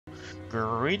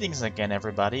Greetings again,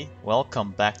 everybody.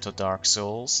 Welcome back to Dark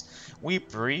Souls. We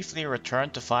briefly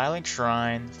returned to Filing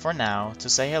Shrine for now to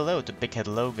say hello to Big Head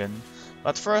Logan,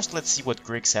 but first let's see what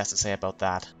Griggs has to say about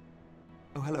that.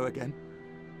 Oh, hello again.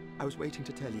 I was waiting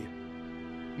to tell you.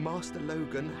 Master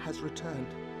Logan has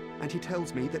returned, and he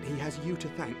tells me that he has you to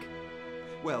thank.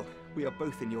 Well, we are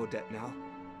both in your debt now.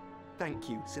 Thank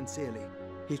you, sincerely.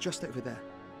 He's just over there.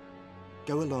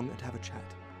 Go along and have a chat.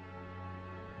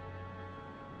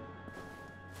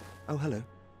 Oh, hello.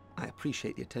 I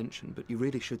appreciate the attention, but you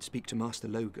really should speak to Master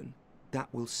Logan. That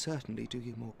will certainly do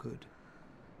you more good.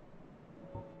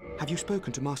 Have you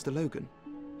spoken to Master Logan?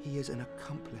 He is an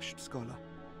accomplished scholar.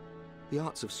 The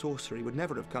arts of sorcery would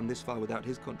never have come this far without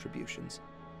his contributions.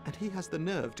 And he has the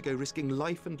nerve to go risking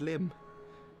life and limb.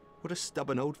 What a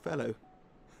stubborn old fellow.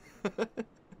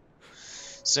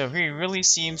 So he really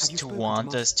seems to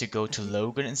want us to go to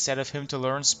Logan instead of him to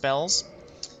learn spells.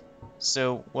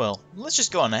 So, well, let's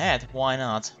just go on ahead, why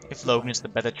not? If Logan is the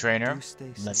better trainer,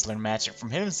 let's learn magic from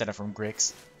him instead of from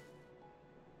Griggs.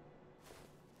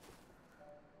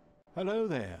 Hello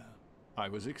there. I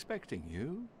was expecting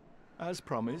you. As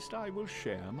promised, I will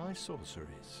share my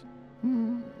sorceries.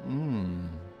 I'm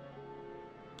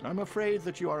afraid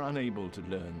that you are unable to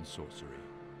learn sorcery.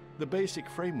 The basic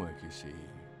framework, you see,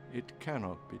 it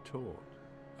cannot be taught.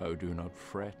 Oh, do not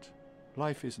fret.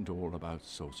 Life isn't all about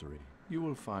sorcery. You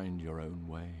will find your own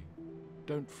way.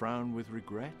 Don't frown with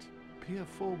regret. Peer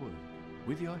forward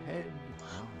with your head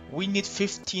high. We need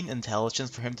 15 intelligence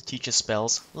for him to teach us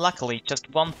spells. Luckily, just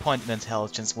 1 point in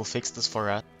intelligence will fix this for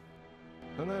us.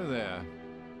 Hello there.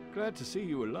 Glad to see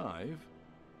you alive.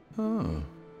 Oh.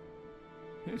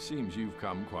 It seems you've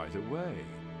come quite a way.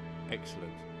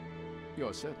 Excellent.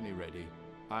 You're certainly ready.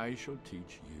 I shall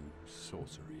teach you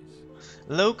sorceries.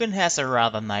 Logan has a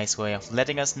rather nice way of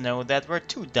letting us know that we're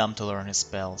too dumb to learn his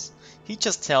spells. He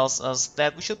just tells us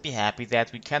that we should be happy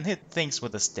that we can hit things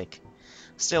with a stick.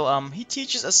 Still, he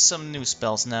teaches us some new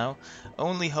spells now.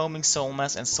 Only Homing Soul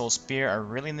Mass and Soul Spear are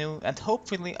really new, and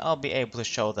hopefully I'll be able to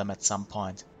show them at some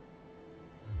point.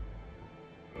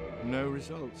 No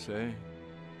results, eh?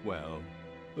 Well,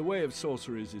 the way of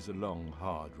sorceries is a long,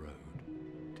 hard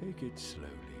road. Take it slowly.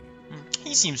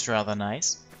 He seems rather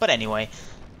nice. But anyway,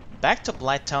 back to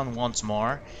Blighttown once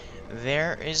more.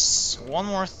 There is one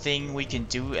more thing we can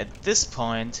do at this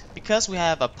point, because we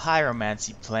have a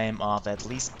pyromancy flame of at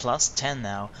least plus 10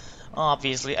 now.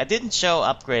 Obviously, I didn't show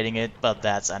upgrading it, but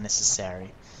that's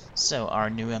unnecessary. So our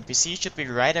new NPC should be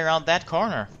right around that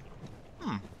corner.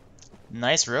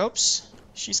 Nice ropes.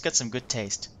 She's got some good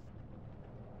taste.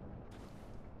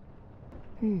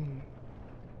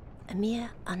 A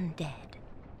mere undead,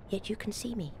 yet you can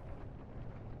see me.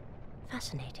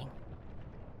 Fascinating.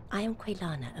 I am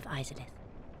Quelana of Izalith.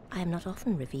 I am not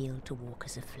often revealed to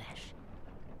walkers of flesh.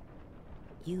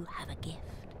 You have a gift.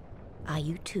 Are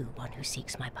you too one who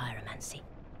seeks my pyromancy,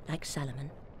 like Salomon?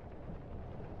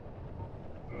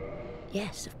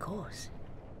 Yes, of course.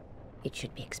 It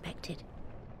should be expected.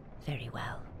 Very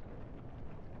well.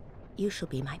 You shall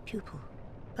be my pupil,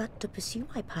 but to pursue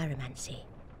my pyromancy,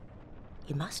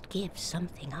 you must give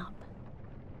something up.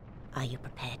 Are you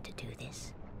prepared to do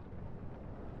this?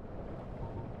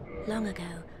 Long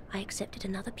ago, I accepted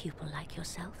another pupil like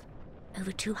yourself.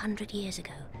 Over 200 years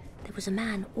ago, there was a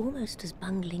man almost as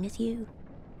bungling as you.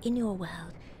 In your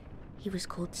world, he was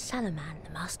called Salomon, the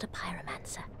Master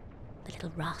Pyromancer. The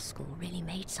little rascal really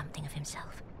made something of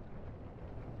himself.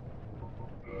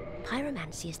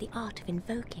 Pyromancy is the art of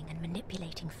invoking and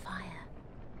manipulating fire.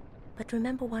 But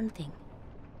remember one thing.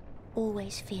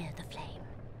 Always fear the flame,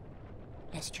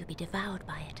 lest you be devoured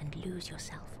by it and lose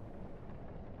yourself.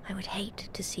 I would hate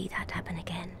to see that happen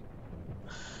again.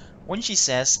 When she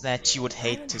says that she would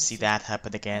hate to see that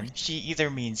happen again, she either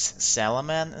means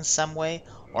Salaman in some way,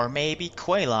 or maybe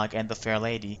Quelaag and the Fair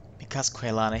Lady, because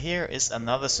Quelana here is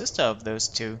another sister of those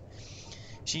two.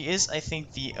 She is, I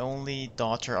think, the only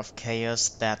daughter of Chaos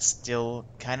that still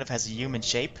kind of has a human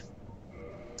shape.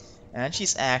 And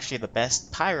she's actually the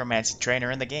best pyromancy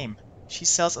trainer in the game. She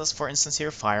sells us, for instance,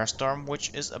 here Firestorm,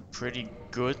 which is a pretty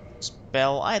good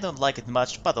spell. I don't like it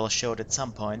much, but I'll show it at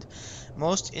some point.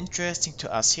 Most interesting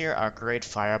to us here are Great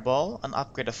Fireball, an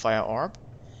upgrade of Fire Orb,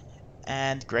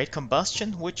 and Great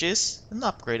Combustion, which is an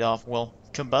upgrade of, well,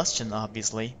 Combustion,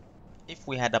 obviously. If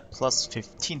we had a plus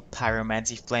 15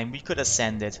 Pyromancy Flame, we could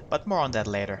ascend it, but more on that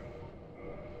later.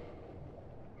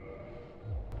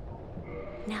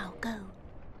 Now go.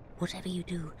 Whatever you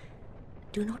do,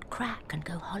 do not crack and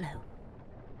go hollow,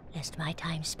 lest my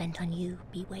time spent on you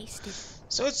be wasted.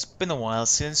 So it's been a while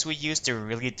since we used a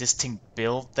really distinct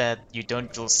build that you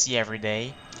don't really see every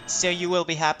day. So you will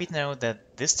be happy to know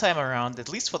that this time around, at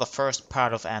least for the first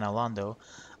part of Anor Londo,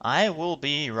 I will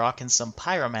be rocking some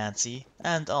pyromancy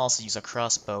and also use a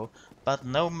crossbow, but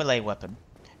no melee weapon.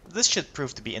 This should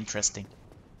prove to be interesting.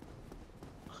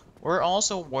 We're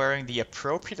also wearing the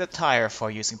appropriate attire for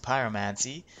using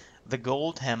pyromancy, the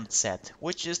gold hemmed set,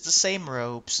 which is the same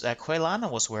robes that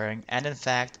Quelana was wearing, and in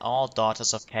fact all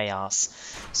Daughters of Chaos,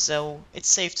 so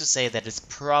it's safe to say that it's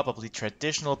probably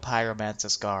traditional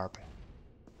pyromancer's garb.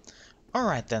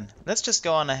 Alright then, let's just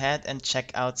go on ahead and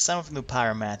check out some of the new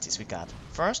pyromancies we got.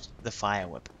 First, the Fire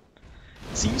Whip.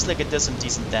 Seems like it does some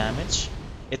decent damage.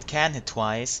 It can hit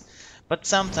twice, but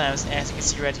sometimes, as you can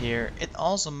see right here, it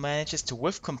also manages to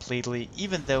whiff completely,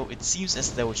 even though it seems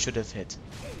as though it should have hit.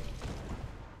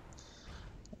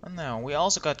 Now, we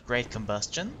also got Great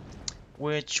Combustion,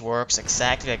 which works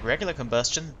exactly like regular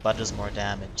combustion, but does more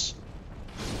damage.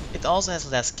 It also has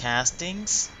less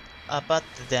castings, but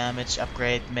the damage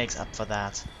upgrade makes up for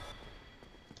that.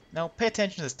 Now, pay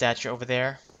attention to the statue over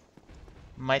there.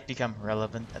 Might become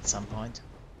relevant at some point.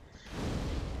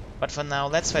 But for now,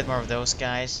 let's fight more of those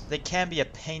guys. They can be a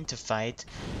pain to fight.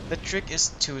 The trick is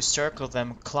to circle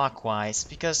them clockwise,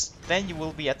 because then you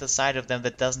will be at the side of them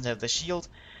that doesn't have the shield,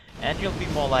 and you'll be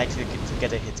more likely to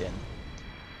get a hit in.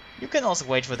 You can also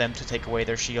wait for them to take away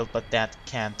their shield, but that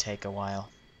can take a while.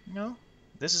 No,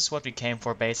 this is what we came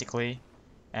for basically,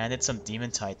 and it's some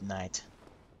Demon Titanite.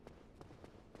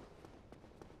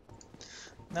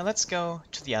 Now let's go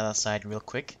to the other side real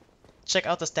quick. Check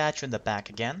out the statue in the back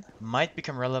again, might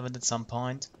become relevant at some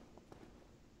point.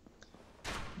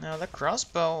 Now the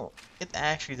crossbow, it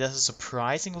actually does a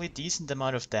surprisingly decent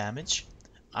amount of damage.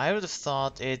 I would have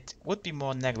thought it would be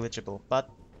more negligible, but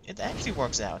it actually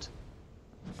works out.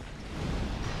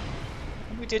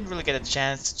 And we didn't really get a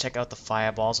chance to check out the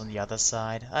fireballs on the other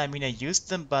side. I mean, I used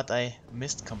them, but I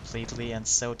missed completely, and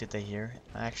so did they here.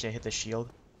 Actually, I hit the shield.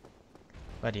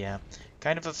 But yeah,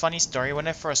 kind of a funny story. When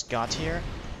I first got here,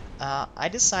 I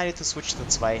decided to switch to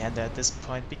Zweihander at this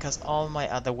point because all my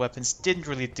other weapons didn't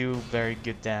really do very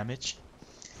good damage.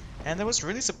 And I was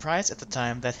really surprised at the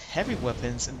time that heavy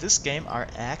weapons in this game are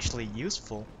actually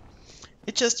useful.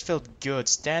 It just felt good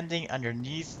standing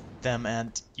underneath them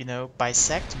and, you know,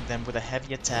 bisecting them with a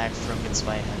heavy attack from your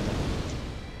Zweihander.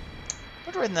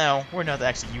 But right now, we're not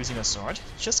actually using a sword,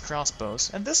 just crossbows,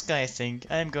 and this guy I think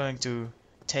I'm going to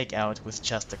take out with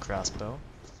just a crossbow.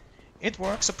 It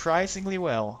works surprisingly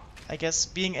well. I guess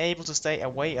being able to stay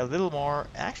away a little more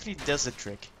actually does the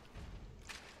trick.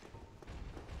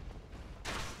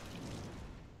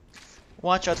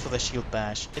 Watch out for the shield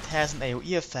bash. It has an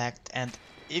AoE effect, and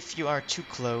if you are too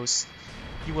close,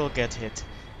 you will get hit.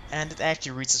 And it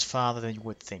actually reaches farther than you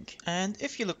would think. And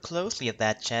if you look closely at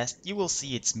that chest, you will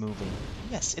see it's moving.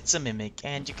 Yes, it's a mimic,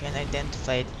 and you can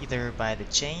identify it either by the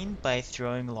chain, by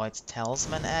throwing Lloyd's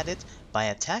talisman at it, by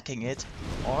attacking it,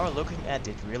 or looking at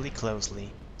it really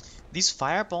closely. These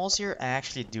fireballs here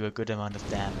actually do a good amount of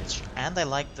damage, and I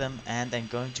like them, and I'm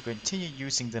going to continue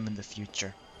using them in the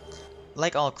future.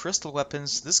 Like all crystal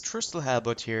weapons, this crystal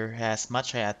halberd here has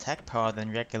much higher attack power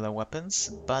than regular weapons,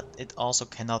 but it also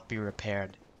cannot be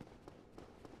repaired.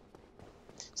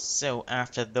 So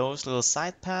after those little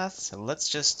side paths, let's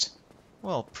just,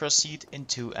 well, proceed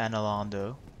into Anor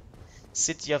Londo,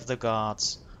 City of the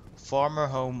Gods, former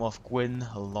home of Gwyn,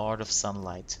 Lord of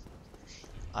Sunlight.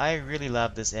 I really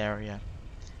love this area.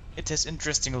 It has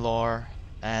interesting lore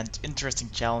and interesting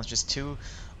challenges too,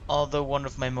 although one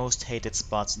of my most hated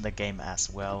spots in the game as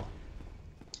well.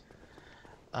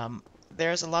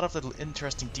 There's a lot of little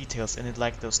interesting details in it,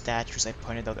 like those statues I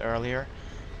pointed out earlier.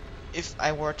 If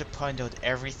I were to point out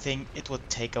everything, it would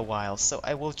take a while, so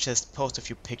I will just post a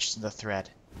few pictures in the thread.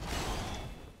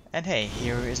 And hey,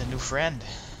 here is a new friend.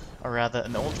 Or rather,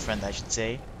 an old friend I should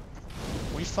say.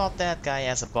 We fought that guy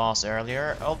as a boss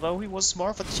earlier, although he was more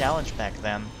of a challenge back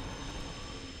then.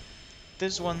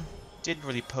 This one didn't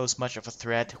really pose much of a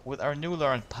threat. With our new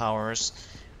learned powers,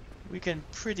 we can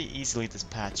pretty easily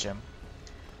dispatch him.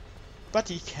 But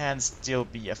he can still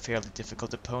be a fairly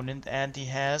difficult opponent, and he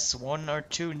has one or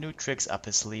two new tricks up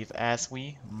his sleeve, as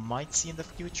we might see in the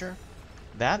future.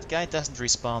 That guy doesn't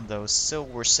respawn though, so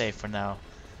we're safe for now.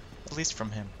 At least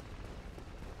from him.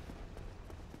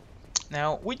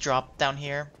 Now, we dropped down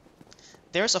here.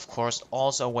 There's of course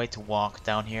also a way to walk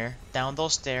down here, down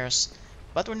those stairs,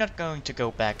 but we're not going to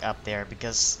go back up there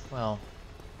because, well,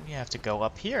 we have to go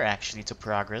up here actually to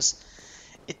progress.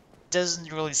 It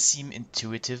doesn't really seem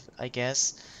intuitive, I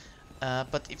guess,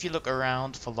 but if you look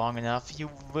around for long enough, you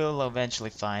will eventually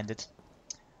find it.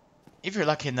 If you're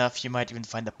lucky enough, you might even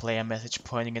find a player message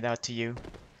pointing it out to you,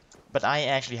 but I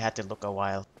actually had to look a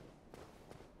while.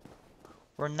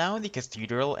 We're now in the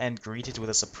cathedral and greeted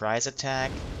with a surprise attack.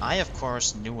 I of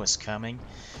course knew was coming,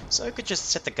 so I could just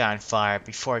set the guy on fire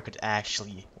before he could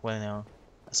actually, well, you know,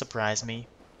 surprise me.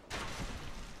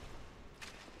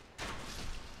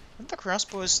 And the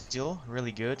crossbow is still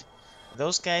really good.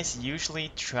 Those guys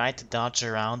usually try to dodge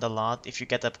around a lot if you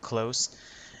get up close,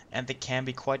 and they can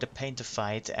be quite a pain to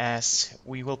fight, as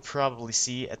we will probably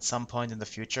see at some point in the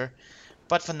future.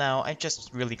 But for now, I'm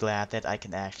just really glad that I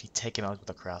can actually take him out with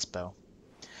a crossbow.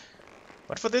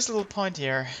 But for this little point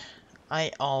here,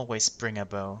 I always bring a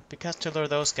bow, because to lure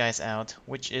those guys out,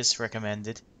 which is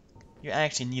recommended, you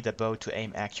actually need a bow to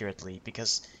aim accurately,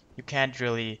 because you can't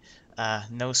really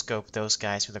no-scope those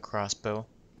guys with a crossbow.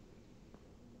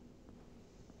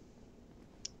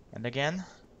 And again,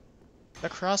 the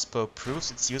crossbow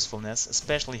proves its usefulness,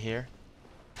 especially here.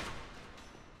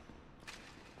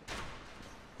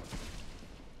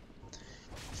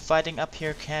 Fighting up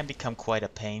here can become quite a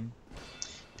pain,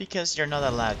 because you're not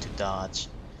allowed to dodge.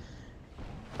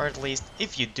 Or at least,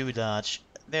 if you do dodge,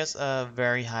 there's a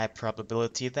very high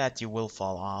probability that you will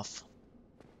fall off.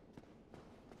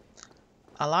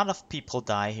 A lot of people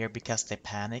die here because they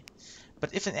panic,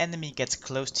 but if an enemy gets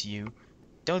close to you,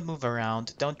 don't move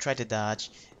around, don't try to dodge,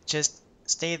 just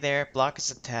stay there, block his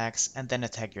attacks, and then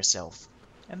attack yourself.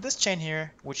 And this chain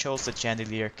here, which holds the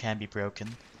chandelier, can be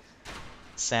broken.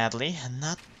 Sadly,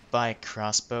 not by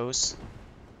crossbows.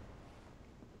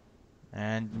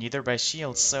 And neither by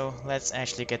shields, so let's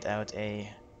actually get out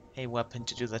a weapon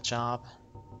to do the job.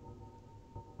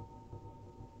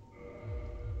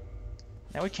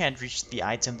 Now we can't reach the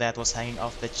item that was hanging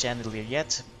off the chandelier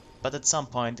yet, but at some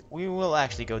point we will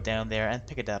actually go down there and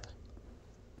pick it up.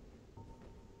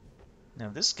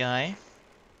 Now this guy,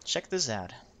 check this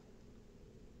out.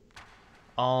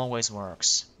 Always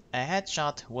works. A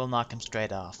headshot will knock him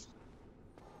straight off.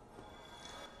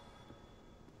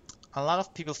 A lot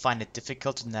of people find it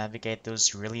difficult to navigate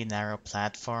those really narrow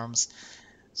platforms,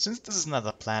 since this is not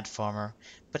a platformer,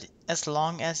 but as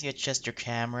long as you adjust your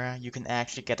camera, you can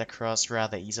actually get across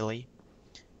rather easily.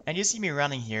 And you see me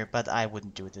running here, but I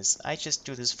wouldn't do this. I just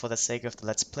do this for the sake of the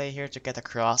Let's Play here, to get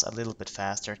across a little bit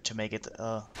faster, to make it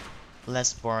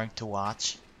less boring to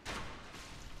watch.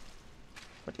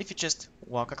 But if you just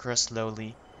walk across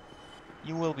slowly,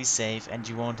 you will be safe and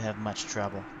you won't have much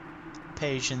trouble.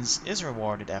 Patience is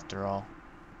rewarded after all,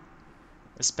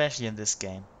 especially in this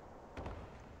game.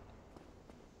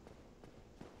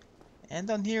 And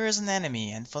down here is an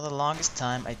enemy, and for the longest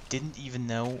time I didn't even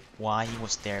know why he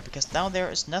was there, because down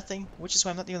there is nothing, which is why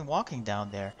I'm not even walking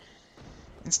down there.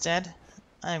 Instead,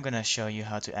 I'm gonna show you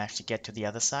how to actually get to the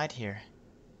other side here.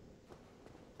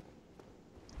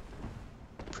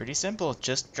 Pretty simple,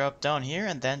 just drop down here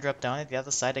and then drop down at the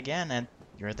other side again and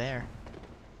you're there.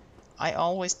 I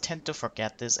always tend to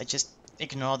forget this, I just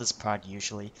ignore this part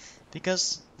usually,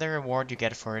 because the reward you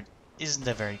get for it isn't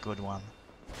a very good one.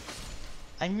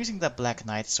 I'm using the Black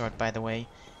Knight sword, by the way,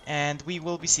 and we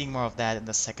will be seeing more of that in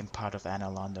the second part of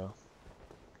Anor Londo.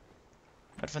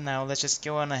 But for now, let's just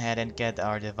go on ahead and get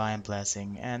our Divine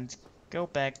Blessing, and go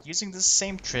back using the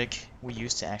same trick we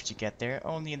used to actually get there,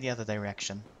 only in the other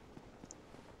direction.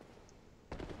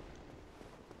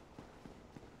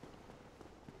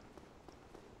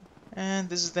 And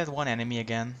this is that one enemy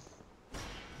again.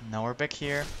 Now we're back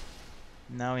here.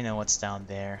 Now we know what's down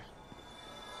there.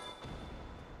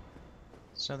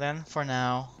 So then, for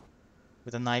now,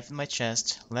 with a knife in my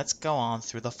chest, let's go on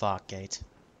through the fog gate.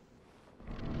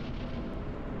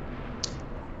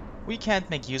 We can't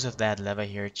make use of that lever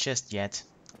here just yet.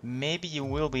 Maybe you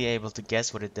will be able to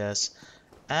guess what it does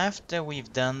after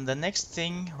we've done the next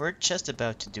thing we're just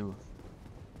about to do.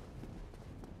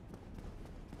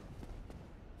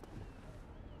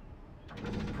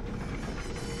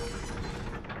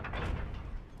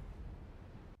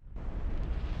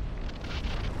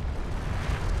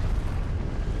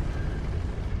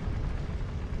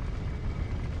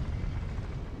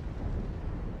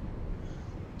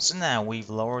 So now we've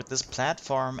lowered this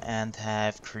platform and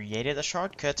have created a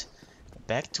shortcut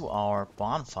back to our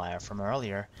bonfire from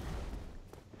earlier.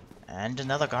 And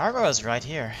another gargoyle is right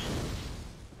here.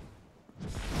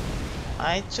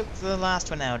 I took the last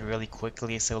one out really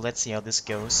quickly, so let's see how this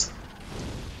goes.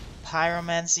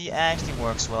 Pyromancy actually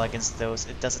works well against those,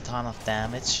 it does a ton of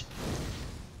damage.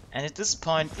 And at this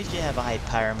point, if you have a high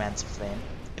pyromancy flame,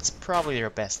 it's probably your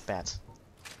best bet.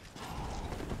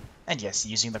 And yes,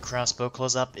 using the crossbow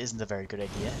close up isn't a very good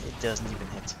idea, it doesn't even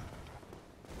hit.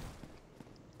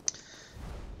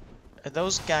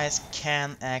 Those guys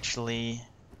can actually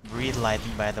breathe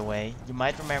lightning, by the way. You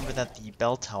might remember that the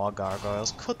bell tower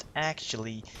gargoyles could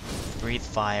actually breathe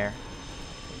fire.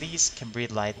 These can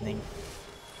breathe lightning.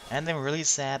 And I'm really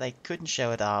sad I couldn't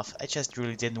show it off, I just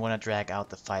really didn't want to drag out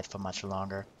the fight for much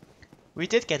longer. We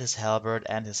did get his halberd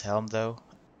and his helm though.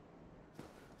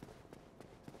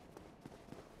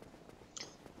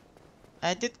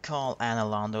 I did call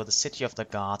Anor Londo the City of the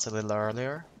Gods a little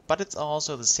earlier, but it's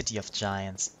also the City of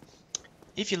Giants.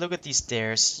 If you look at these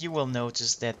stairs, you will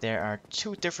notice that there are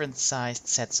two different sized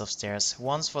sets of stairs.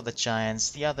 One's for the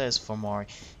giants, the other is for more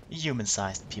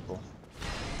human-sized people.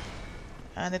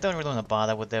 And I don't really want to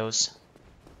bother with those.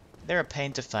 They're a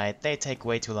pain to fight, they take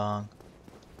way too long.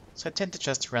 So I tend to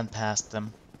just run past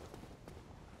them.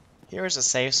 Here is a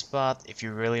safe spot if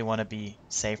you really want to be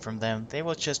safe from them. They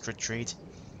will just retreat.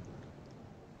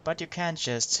 But you can't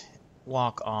just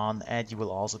walk on and you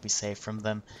will also be safe from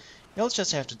them. You'll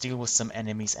just have to deal with some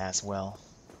enemies as well.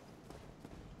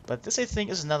 But this I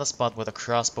think is another spot where the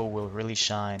crossbow will really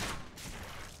shine.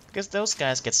 Because those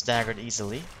guys get staggered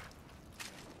easily.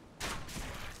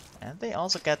 And they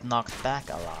also get knocked back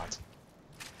a lot.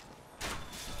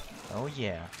 Oh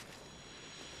yeah.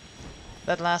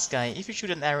 That last guy, if you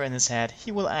shoot an arrow in his head,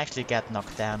 he will actually get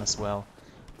knocked down as well.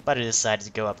 But I decided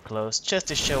to go up close, just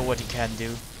to show what he can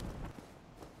do.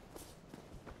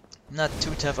 Not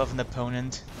too tough of an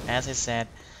opponent, as I said.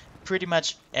 Pretty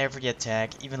much every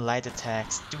attack, even light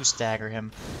attacks, do stagger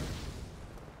him.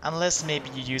 Unless maybe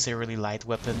you use a really light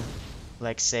weapon,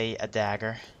 like say a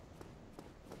dagger.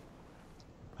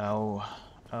 Oh,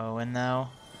 and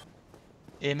now?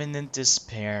 Imminent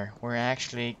despair. We're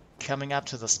actually coming up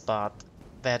to the spot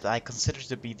that I consider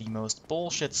to be the most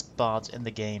bullshit spot in the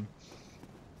game.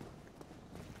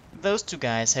 Those two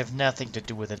guys have nothing to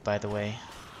do with it, by the way.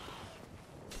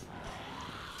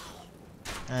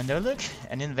 No look,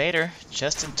 an invader,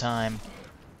 just in time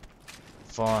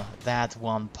for that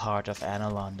one part of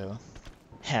Anor Londo.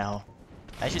 Hell,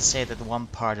 I should say that one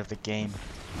part of the game.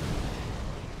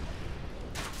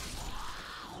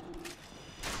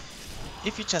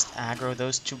 If you just aggro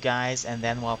those two guys and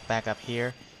then walk back up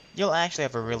here, you'll actually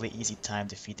have a really easy time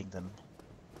defeating them.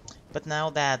 But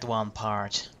now that one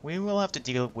part, we will have to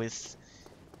deal with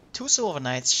two Silver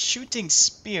Knights shooting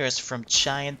spears from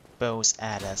giant bows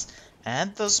at us.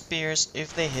 And those spears,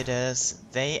 if they hit us,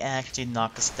 they actually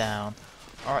knock us down,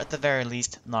 or at the very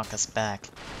least knock us back.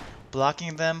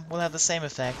 Blocking them will have the same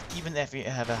effect even if you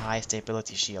have a high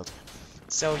stability shield.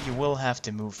 So you will have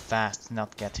to move fast to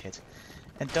not get hit.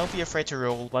 And don't be afraid to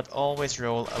roll, but always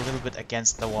roll a little bit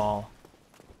against the wall.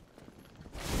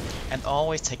 And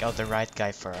always take out the right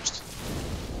guy first.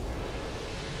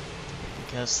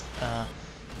 Because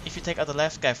if you take out the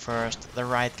left guy first, the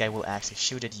right guy will actually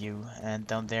shoot at you. And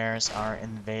down there's our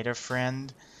invader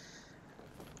friend.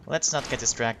 Let's not get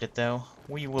distracted though.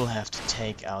 We will have to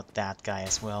take out that guy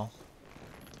as well.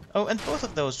 Oh, and both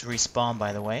of those respawn,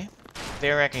 by the way.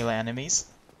 They're regular enemies.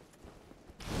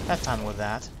 Have fun with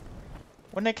that.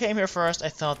 When I came here first, I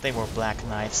thought they were Black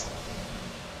Knights.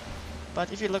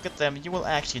 But if you look at them, you will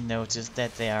actually notice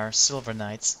that they are Silver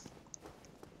Knights.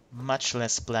 Much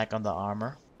less black on the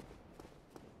armor.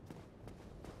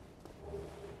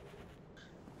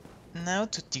 Now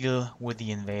to deal with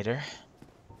the invader.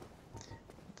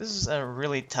 This is a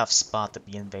really tough spot to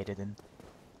be invaded in.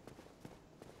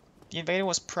 The invader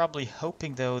was probably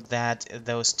hoping though that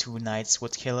those two knights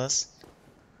would kill us.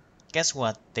 Guess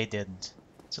what? They didn't.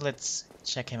 So let's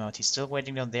check him out. He's still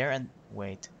waiting down there and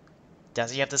wait.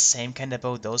 Does he have the same kind of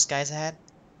bow those guys had?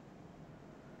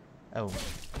 Oh,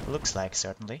 looks like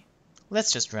certainly.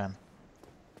 Let's just run.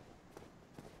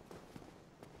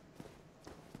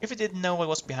 If I didn't know what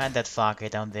was behind that fog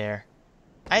gate down there,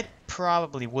 I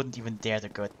probably wouldn't even dare to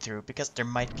go through because there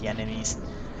might be enemies.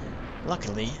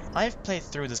 Luckily, I've played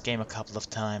through this game a couple of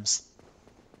times.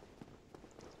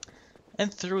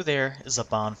 And through there is a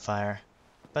bonfire.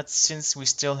 But since we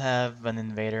still have an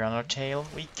invader on our tail,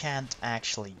 we can't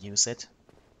actually use it.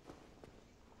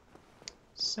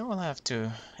 So we'll have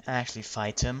to actually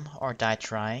fight him or die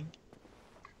trying.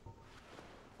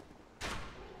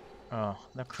 Oh,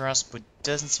 the crossbow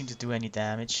doesn't seem to do any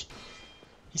damage.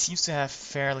 He seems to have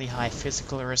fairly high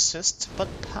physical resist, but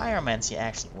pyromancy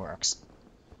actually works.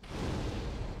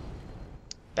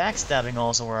 Backstabbing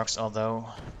also works, although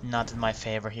not in my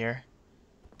favor here.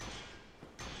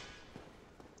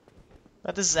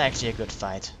 But this is actually a good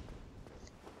fight.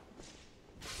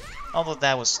 Although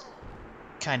that was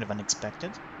kind of unexpected.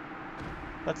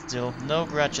 But still, no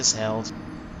grudges held.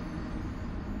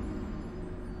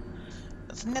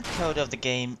 The netcode of the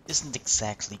game isn't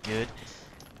exactly good,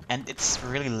 and it's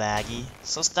really laggy,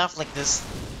 so stuff like this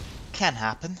can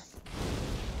happen.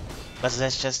 But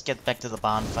let's just get back to the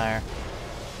bonfire.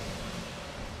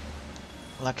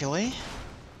 Luckily,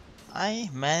 I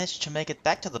managed to make it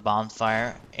back to the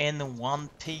bonfire in one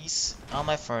piece on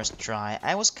my first try.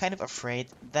 I was kind of afraid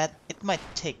that it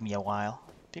might take me a while,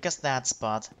 because that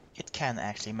spot, it can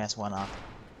actually mess one up.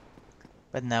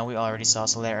 But now we already saw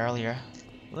Solaire earlier.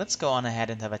 Let's go on ahead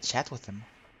and have a chat with him.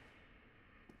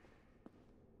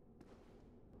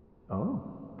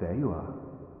 Oh, there you are.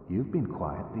 You've been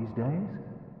quiet these days.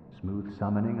 Smooth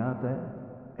summoning out there.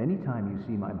 Anytime you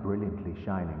see my brilliantly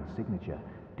shining signature,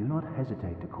 do not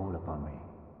hesitate to call upon me.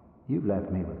 You've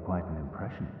left me with quite an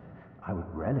impression. I would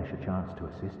relish a chance to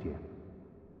assist you.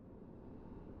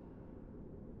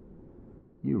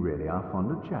 You really are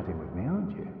fond of chatting with me,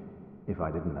 aren't you? If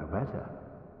I didn't know better,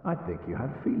 I'd think you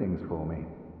had feelings for me.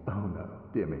 Oh no,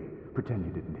 dear me, pretend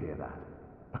you didn't hear that.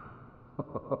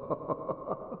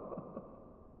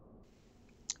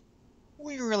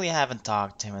 We really haven't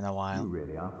talked to him in a You while.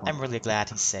 really are fond I'm of really glad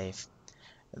he's safe.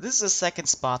 This is the second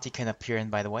spot he can appear in,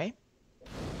 by the way.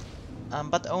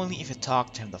 But only if you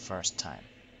talk to him the first time.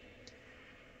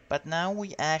 But now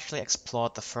we actually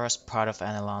explored the first part of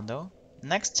Anor Londo.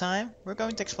 Next time, we're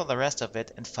going to explore the rest of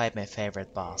it and fight my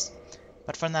favorite boss.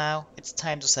 But for now, it's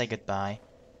time to say goodbye.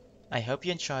 I hope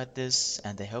you enjoyed this,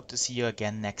 and I hope to see you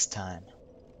again next time.